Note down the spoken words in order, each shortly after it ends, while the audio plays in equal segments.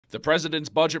The president's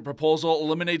budget proposal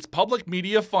eliminates public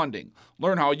media funding.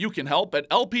 Learn how you can help at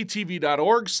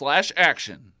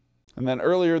lptv.org/action. And then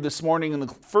earlier this morning in the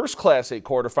first Class A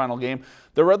quarterfinal game,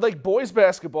 the Red Lake boys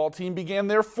basketball team began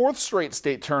their 4th straight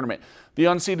state tournament. The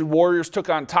unseeded Warriors took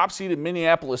on top-seeded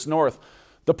Minneapolis North.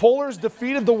 The Polars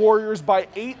defeated the Warriors by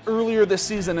 8 earlier this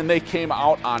season, and they came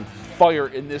out on fire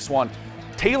in this one.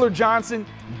 Taylor Johnson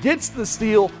gets the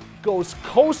steal, goes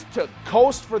coast to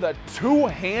coast for the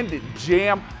two-handed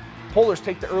jam. Polars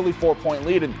take the early 4-point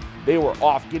lead, and they were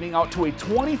off, getting out to a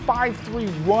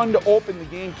 25-3 run to open the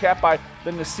game, capped by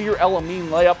the Nasir El Amin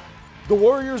layup. The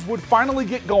Warriors would finally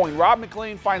get going. Rob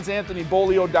McLean finds Anthony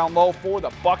Bolio down low for the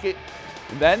bucket.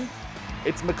 And then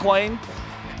it's McLean,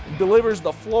 delivers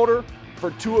the floater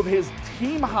for 2 of his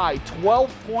team-high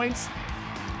 12 points.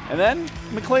 And then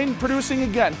McLean producing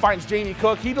again, finds Jamie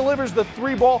Cook. He delivers the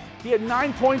 3-ball. He had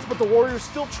 9 points, but the Warriors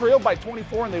still trailed by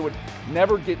 24, and they would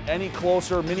never get any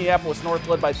closer. Minneapolis North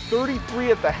led by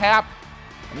 33 at the half,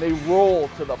 and they roll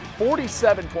to the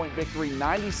 47-point victory,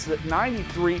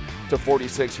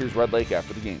 93-46. Here's Red Lake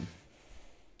after the game.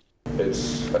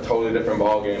 It's a totally different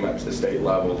ball game at the state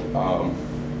level.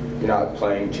 You're not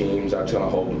playing teams that's going to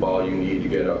hold the ball. You need to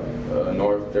get a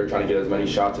North. They're trying to get as many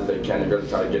shots as they can. They're going to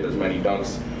try to get as many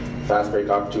dunks, fast break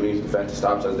opportunities, defensive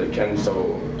stops as they can.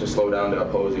 So to slow down the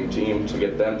opposing team, to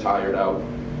get them tired out,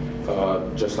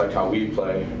 just like how we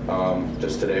play.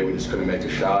 Just today we just couldn't make a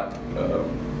shot.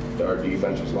 Our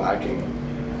defense was lacking.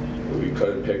 We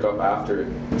couldn't pick up after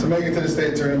it. To make it to the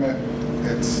state tournament,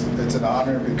 it's an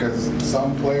honor because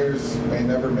some players may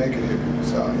never make it here.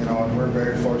 So, and we're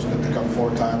very fortunate to come 4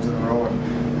 times in a row,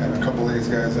 and a couple of these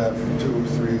guys have 2 or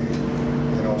 3,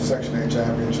 Section A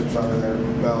championships under their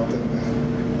belt,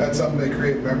 and that's something they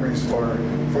create memories for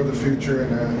the future,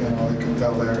 and they can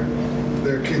tell their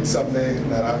kids someday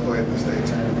that I played in the state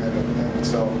tournament, and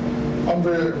so I'm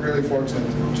really fortunate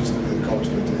just to be the coach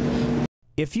of the team.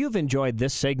 If you've enjoyed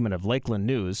this segment of Lakeland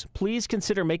News, please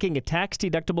consider making a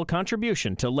tax-deductible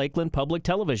contribution to Lakeland Public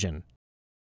Television.